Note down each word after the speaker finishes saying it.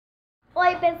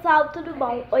Oi pessoal, tudo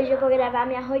bom? Hoje eu vou gravar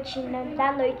minha rotina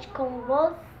da noite com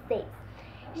vocês.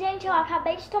 Gente, eu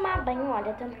acabei de tomar banho,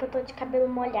 olha, tanto que eu tô de cabelo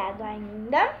molhado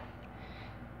ainda,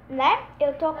 né?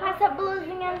 Eu tô com essa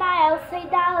blusinha da Elsa e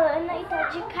da Ana e tô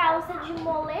de calça de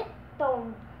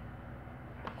moletom.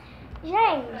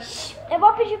 Gente, eu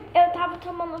vou pedir, eu tava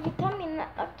tomando vitamina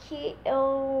aqui,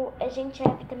 gente, é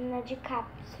vitamina de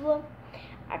cápsula.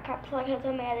 A cápsula que eu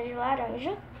tomei era de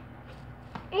laranja.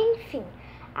 Enfim,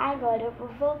 agora eu vou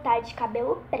voltar de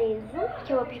cabelo preso,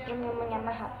 que eu vou pedir pra minha mãe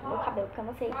amarrar meu cabelo, porque eu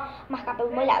não sei marcar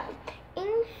cabelo molhado.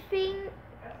 Enfim,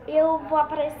 eu vou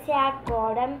aparecer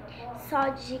agora só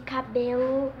de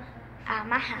cabelo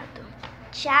amarrado.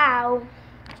 Tchau!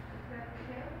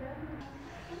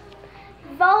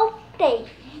 Voltei!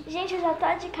 Gente, eu já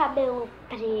tô de cabelo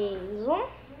preso.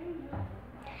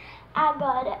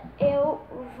 Agora eu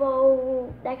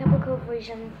vou... Daqui a pouco eu vou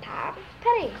jantar.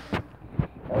 Peraí.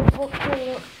 Eu vou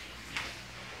comer...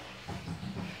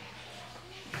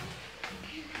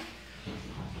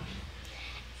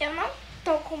 Eu não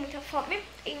tô com muita fome,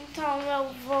 então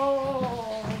eu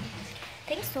vou...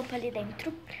 Tem sopa ali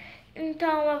dentro.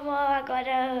 Então eu vou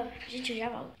agora... Gente, eu já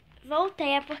volto.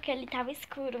 Voltei é porque ele tava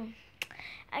escuro.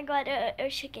 Agora eu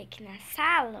cheguei aqui na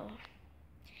sala, ó.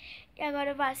 E agora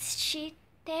eu vou assistir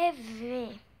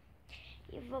TV.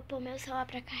 E vou pôr meu celular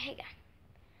pra carregar.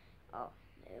 Ó,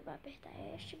 eu vou apertar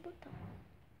este botão.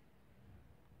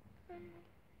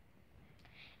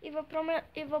 E vou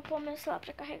pôr meu celular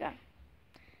pra carregar.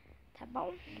 Tá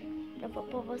bom? Eu vou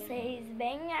pôr vocês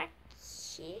bem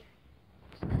aqui.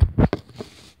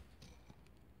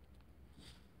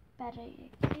 Pera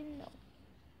aí, aqui não.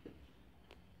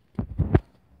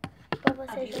 Vou pôr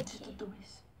vocês aqui.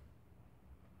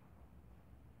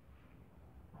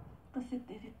 Você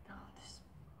teve tantos.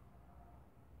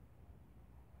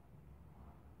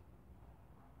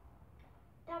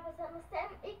 Tá passando Sam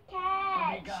e Cat.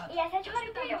 Obrigado. E é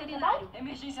 7h41, tá bom?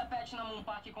 Emergência pet na Moon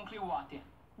Park com Clearwater.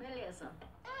 Beleza.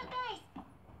 Guys,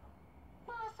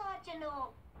 boa sorte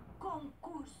no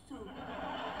concurso.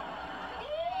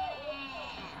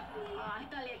 Ai,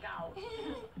 tá legal.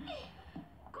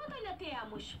 Quanto ainda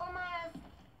temos? Umas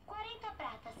 40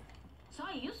 pratas. Só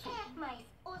isso? Mas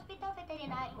o hospital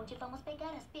veterinário onde vamos pegar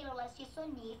as pílulas de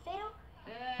sonífero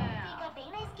fica bem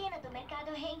na esquina do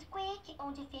mercado Handquake,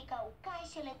 onde fica o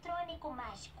caixa eletrônico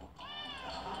mágico.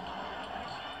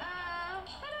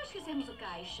 Para não esquecermos o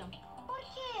caixa. Por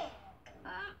quê?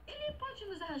 Ele pode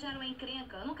nos arranjar uma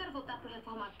encrenca. Eu não quero voltar pro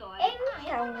reformatório.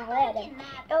 Então, galera,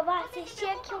 eu vou assistir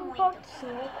aqui um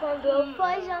pouquinho. Quando eu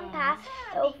for jantar,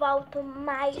 eu volto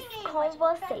mais com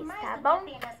vocês, tá bom?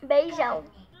 Beijão!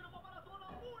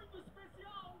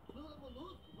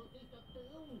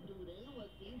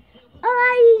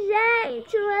 Oi,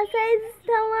 gente! Vocês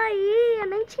estão aí? Eu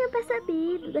nem tinha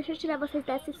percebido. Deixa eu tirar vocês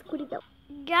dessa escuridão.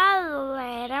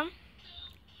 Galera,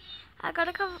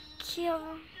 agora que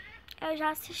eu já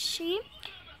assisti,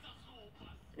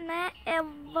 né? Eu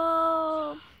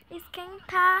vou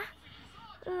esquentar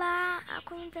lá a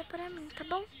comida pra mim, tá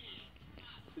bom?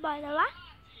 Bora lá?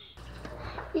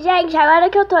 Gente, agora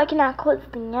que eu tô aqui na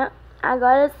cozinha,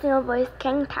 agora sim eu vou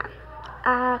esquentar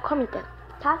a comida,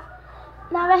 tá?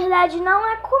 Na verdade não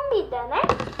é comida, né?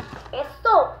 É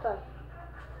sopa.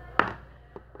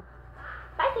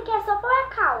 Mas isso aqui é sopa ou é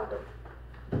caldo?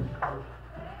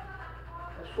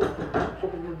 É sopa.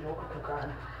 Sopa de mandioca com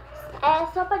carne. É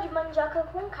sopa de mandioca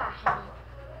com carne.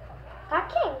 Tá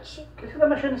quente. Por que você tá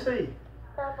mexendo nisso aí?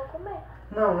 Dá pra comer.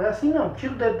 Não, não é assim não.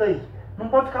 Tira o dedo daí. Não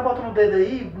pode ficar botando o dedo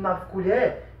aí na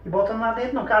colher e botando lá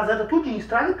dentro não. Que azeda tudinho,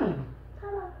 estraga tudo. Tá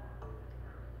bom.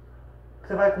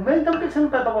 Você vai comer? Então por que você não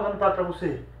pede pra botar no prato pra você?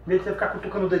 Em vez de você ficar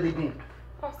cutucando o dedo aí dentro.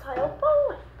 É só eu pôr,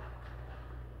 ué.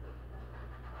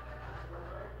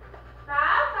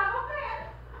 Tá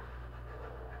comendo.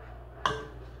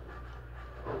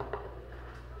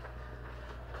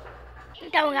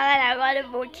 Então, galera, agora eu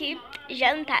vou aqui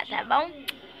jantar, tá bom?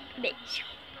 Beijo.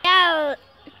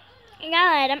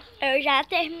 Galera, eu já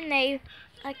terminei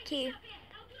aqui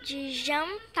de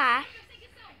jantar.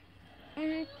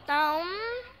 Então,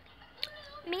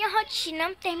 minha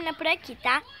rotina termina por aqui,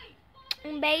 tá?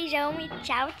 Um beijão e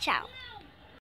tchau, tchau.